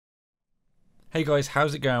Hey guys,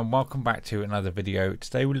 how's it going? Welcome back to another video.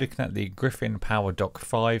 Today we're looking at the Griffin PowerDock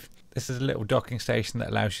 5. This is a little docking station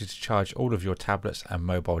that allows you to charge all of your tablets and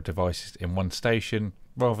mobile devices in one station,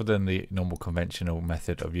 rather than the normal conventional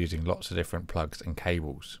method of using lots of different plugs and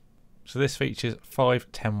cables. So this features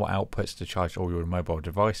 5 10-watt outputs to charge all your mobile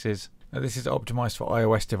devices. Now this is optimized for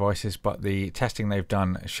iOS devices, but the testing they've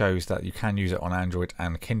done shows that you can use it on Android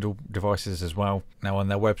and Kindle devices as well. Now on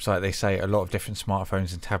their website they say a lot of different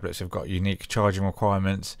smartphones and tablets have got unique charging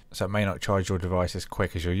requirements, so it may not charge your device as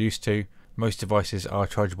quick as you're used to. Most devices are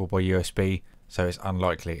chargeable by USB, so it's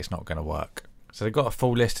unlikely it's not going to work. So they've got a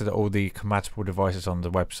full list of all the compatible devices on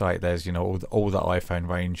the website. There's all the iPhone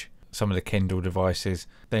range, some of the Kindle devices,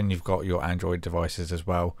 then you've got your Android devices as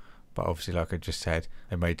well. But obviously, like I just said,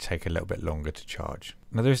 they may take a little bit longer to charge.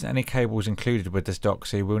 Now there isn't any cables included with this dock,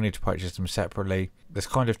 so you will need to purchase them separately. There's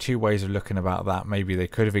kind of two ways of looking about that. Maybe they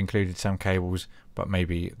could have included some cables, but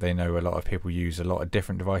maybe they know a lot of people use a lot of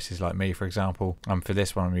different devices, like me for example. For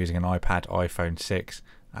this one I'm using an iPad, iPhone 6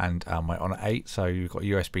 and my Honor 8, so you've got a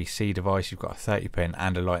USB-C device, you've got a 30-pin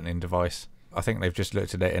and a lightning device. I think they've just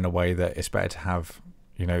looked at it in a way that it's better to have,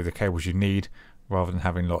 the cables you need, rather than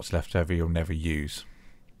having lots left over you'll never use.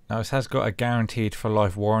 Now this has got a guaranteed for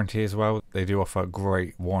life warranty as well. They do offer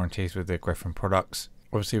great warranties with their Griffin products.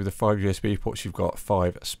 Obviously with the 5 USB ports you've got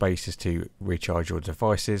 5 spaces to recharge your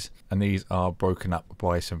devices, and these are broken up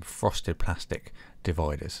by some frosted plastic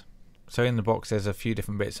dividers. So in the box there's a few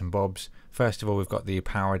different bits and bobs. First of all we've got the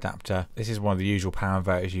power adapter. This is one of the usual power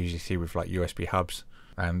inverters you usually see with like USB hubs.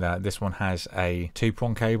 And this one has a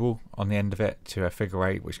 2-prong cable on the end of it to a figure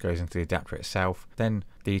 8, which goes into the adapter itself. Then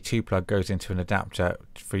the 2 plug goes into an adapter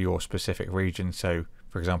for your specific region. So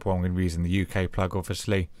for example, I'm going to be using the UK plug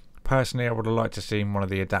obviously. Personally, I would have liked to see one of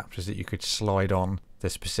the adapters that you could slide on the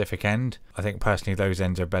specific end. I think personally those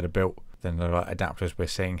ends are better built than the adapters we're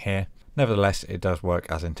seeing here. Nevertheless, it does work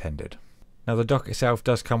as intended. Now the dock itself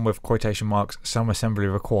does come with quotation marks, some assembly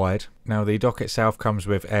required. Now the dock itself comes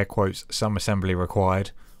with air quotes, some assembly required.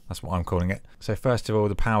 That's what I'm calling it. So first of all,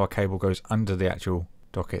 the power cable goes under the actual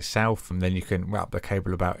dock itself, and then you can wrap the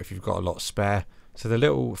cable about if you've got a lot spare. So the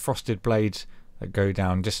little frosted blades that go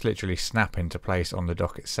down just literally snap into place on the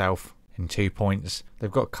dock itself in 2 points. They've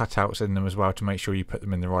got cutouts in them as well to make sure you put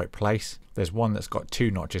them in the right place. There's one that's got 2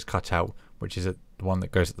 notches cut out, which is the one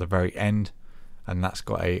that goes at the very end. And that's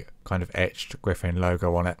got a kind of etched Griffin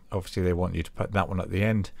logo on it. Obviously they want you to put that one at the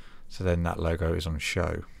end, so then that logo is on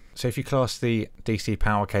show. So if you class the DC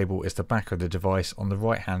power cable as the back of the device, on the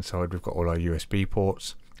right hand side we've got all our USB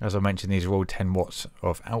ports. As I mentioned, these are all 10 watts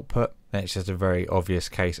of output. Then it's just a very obvious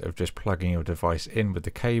case of just plugging your device in with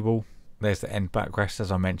the cable. There's the end backrest,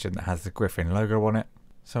 as I mentioned, that has the Griffin logo on it.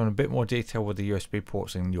 So in a bit more detail with the USB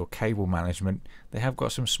ports and your cable management, they have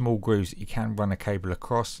got some small grooves that you can run a cable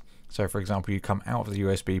across. So for example, you come out of the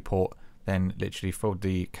USB port, then literally fold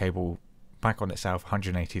the cable back on itself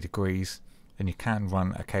 180 degrees, then you can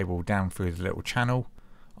run a cable down through the little channel.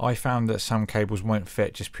 I found that some cables won't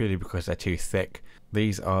fit just purely because they're too thick.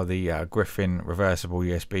 These are the Griffin reversible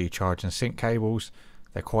USB charge and sync cables.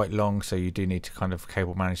 They're quite long, so you do need to kind of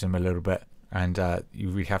cable manage them a little bit, and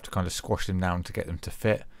you really have to kind of squash them down to get them to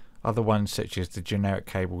fit. Other ones, such as the generic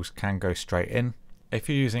cables, can go straight in. If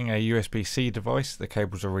you're using a USB-C device, the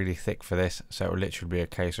cables are really thick for this, so it will literally be a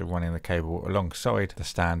case of running the cable alongside the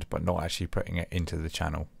stand but not actually putting it into the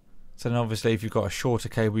channel. So then obviously if you've got a shorter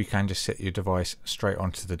cable, you can just sit your device straight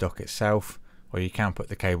onto the dock itself, or you can put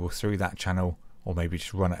the cable through that channel, or maybe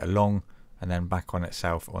just run it along and then back on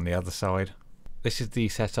itself on the other side. This is the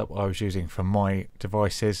setup I was using for my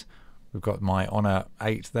devices. We've got my Honor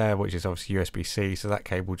 8 there, which is obviously USB-C, so that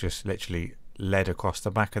cable just literally led across the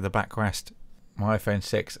back of the backrest. My iPhone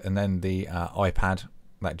 6 and then the iPad,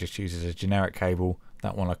 that just uses a generic cable.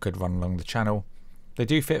 That one I could run along the channel. They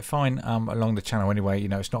do fit fine along the channel anyway.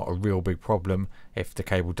 It's not a real big problem if the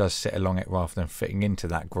cable does sit along it rather than fitting into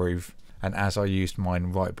that groove. And as I used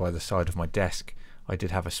mine right by the side of my desk, I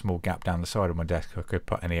did have a small gap down the side of my desk so I could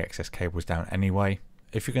put any excess cables down anyway.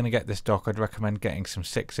 If you're going to get this dock, I'd recommend getting some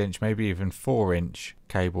 6-inch, maybe even 4-inch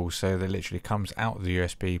cables, so that literally comes out of the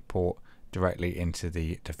USB port directly into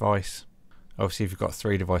the device. Obviously if you've got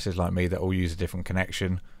 3 devices like me that all use a different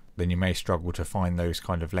connection, then you may struggle to find those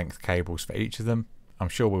kind of length cables for each of them. I'm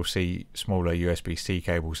sure we'll see smaller USB-C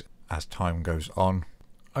cables as time goes on.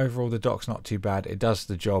 Overall the dock's not too bad. It does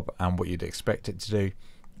the job and what you'd expect it to do.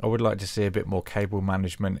 I would like to see a bit more cable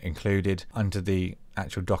management included. Under the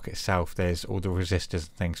actual dock itself, there's all the resistors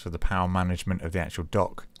and things for the power management of the actual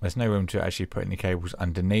dock. There's no room to actually put any cables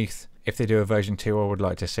underneath. If they do a version 2, I would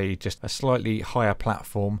like to see just a slightly higher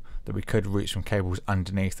platform that we could route some cables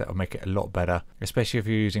underneath. That will make it a lot better, especially if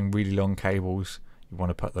you're using really long cables. You want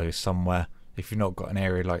to put those somewhere. If you've not got an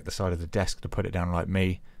area like the side of the desk to put it down like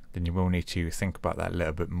me, then you will need to think about that a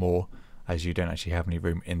little bit more, as you don't actually have any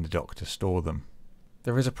room in the dock to store them.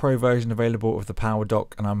 There is a pro version available of the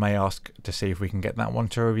PowerDock, and I may ask to see if we can get that one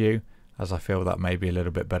to review, as I feel that may be a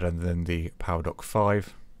little bit better than the PowerDock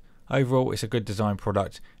 5. Overall, it's a good design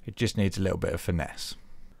product, it just needs a little bit of finesse.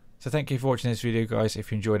 So thank you for watching this video, guys.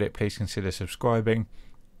 If you enjoyed it, please consider subscribing.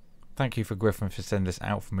 Thank you for Griffin for sending this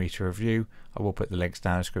out for me to review. I will put the links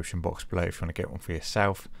down in the description box below if you want to get one for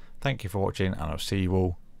yourself. Thank you for watching, and I'll see you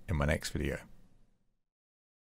all in my next video.